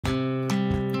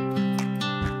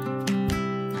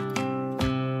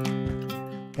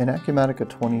In Acumatica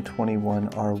 2021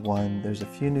 R1, there's a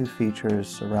few new features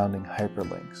surrounding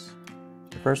hyperlinks.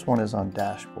 The first one is on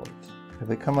dashboards. If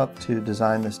we come up to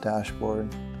design this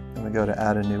dashboard and we go to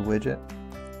add a new widget,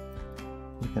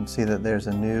 you can see that there's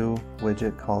a new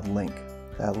widget called link.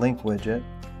 That link widget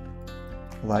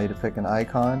will allow you to pick an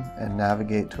icon and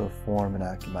navigate to a form in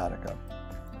Acumatica.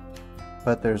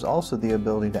 But there's also the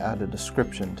ability to add a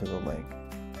description to the link.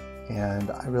 And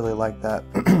I really like that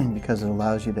because it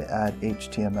allows you to add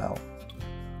HTML.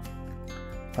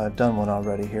 I've done one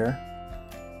already here.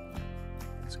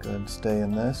 Let's go ahead and stay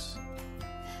in this.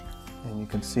 And you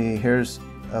can see here's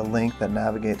a link that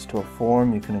navigates to a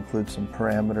form. You can include some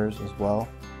parameters as well.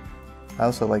 I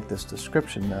also like this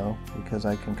description though, because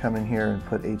I can come in here and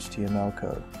put HTML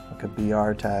code. Like a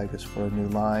BR tag is for a new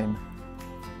line,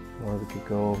 or we could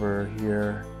go over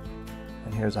here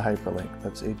and here's a hyperlink.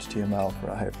 That's HTML for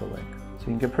a hyperlink. So you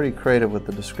can get pretty creative with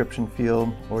the description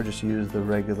field or just use the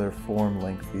regular form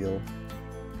link field.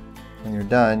 When you're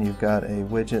done, you've got a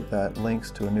widget that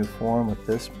links to a new form with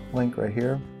this link right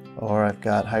here, or I've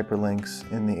got hyperlinks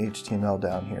in the HTML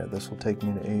down here. This will take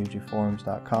me to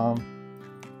augforums.com,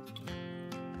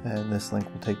 and this link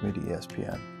will take me to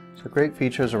ESPN. So great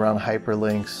features around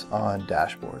hyperlinks on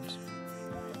dashboards.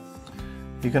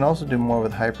 You can also do more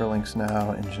with hyperlinks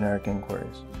now in generic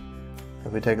inquiries.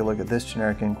 If we take a look at this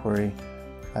generic inquiry,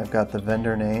 I've got the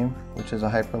vendor name, which is a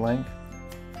hyperlink.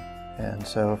 And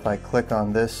so if I click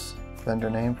on this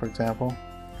vendor name, for example,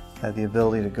 I have the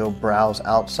ability to go browse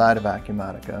outside of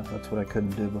Acumatica. That's what I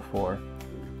couldn't do before.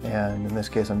 And in this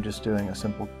case, I'm just doing a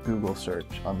simple Google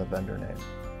search on the vendor name.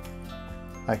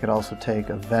 I could also take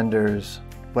a vendor's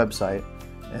website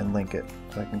and link it.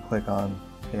 So I can click on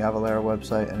the Avalara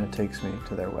website and it takes me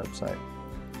to their website.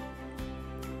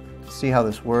 To see how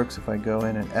this works, if I go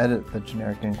in and edit the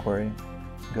generic inquiry,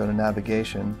 go to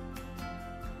navigation,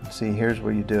 see here's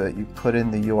where you do it. You put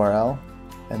in the URL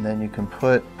and then you can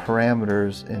put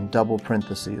parameters in double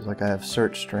parentheses, like I have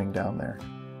search string down there.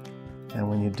 And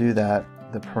when you do that,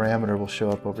 the parameter will show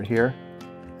up over here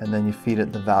and then you feed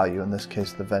it the value, in this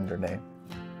case the vendor name.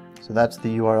 So that's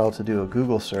the URL to do a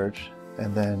Google search,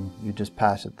 and then you just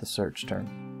pass it the search term.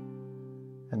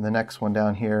 And the next one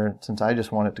down here, since I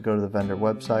just want it to go to the vendor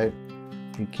website,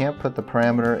 you can't put the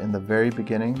parameter in the very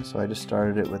beginning, so I just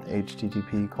started it with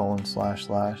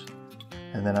http://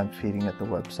 and then I'm feeding it the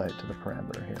website to the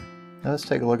parameter here. Now let's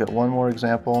take a look at one more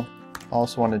example,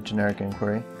 also on a generic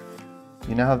inquiry.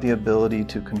 You now have the ability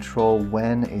to control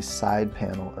when a side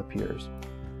panel appears.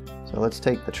 So let's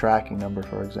take the tracking number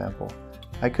for example.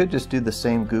 I could just do the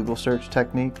same Google search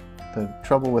technique. The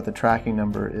trouble with the tracking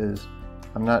number is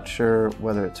I'm not sure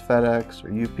whether it's FedEx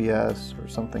or UPS or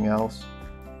something else.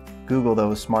 Google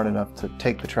though is smart enough to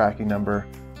take the tracking number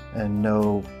and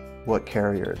know what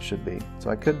carrier it should be. So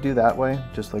I could do that way,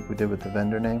 just like we did with the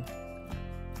vendor name.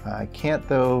 I can't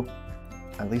though,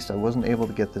 at least I wasn't able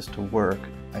to get this to work.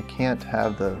 I can't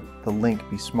have the link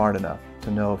be smart enough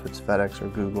to know if it's FedEx or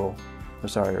Google,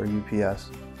 or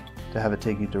UPS, to have it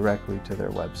take you directly to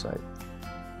their website.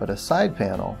 But a side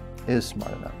panel is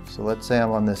smart enough. So let's say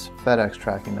I'm on this FedEx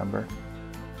tracking number.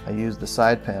 I use the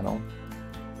side panel.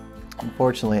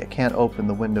 Unfortunately, it can't open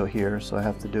the window here, so I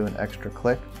have to do an extra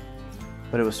click.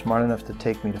 But it was smart enough to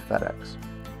take me to FedEx.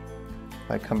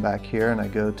 If I come back here and I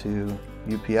go to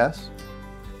UPS,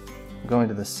 I'm going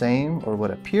to the same, or what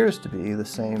appears to be the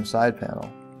same side panel.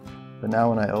 But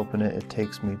now when I open it, it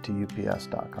takes me to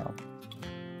ups.com.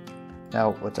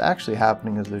 Now what's actually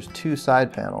happening is there's two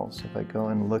side panels. If I go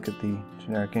and look at the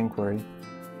generic inquiry,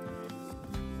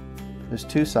 there's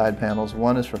two side panels.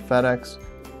 One is for FedEx,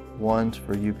 one's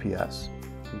for UPS.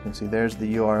 You can see there's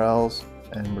the URLs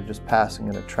and we're just passing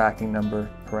in a tracking number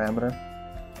parameter.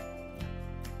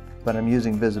 But I'm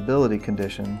using visibility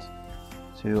conditions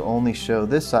to only show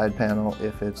this side panel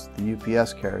if it's the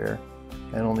UPS carrier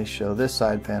and only show this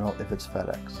side panel if it's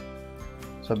FedEx.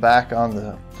 So back on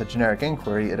the generic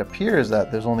inquiry, it appears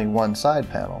that there's only one side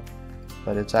panel,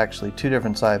 but it's actually two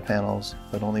different side panels,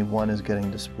 but only one is getting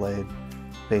displayed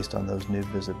based on those new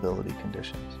visibility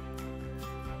conditions.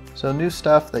 So new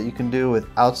stuff that you can do with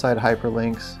outside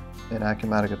hyperlinks in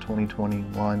Acumatica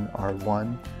 2021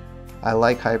 R1. I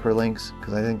like hyperlinks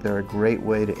because I think they're a great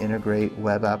way to integrate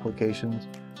web applications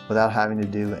without having to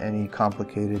do any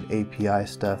complicated API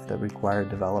stuff that require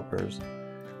developers.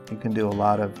 You can do a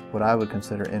lot of what I would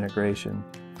consider integration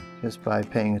just by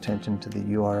paying attention to the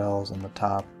URLs on the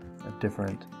top of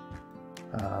different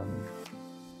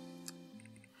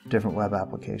web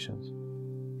applications.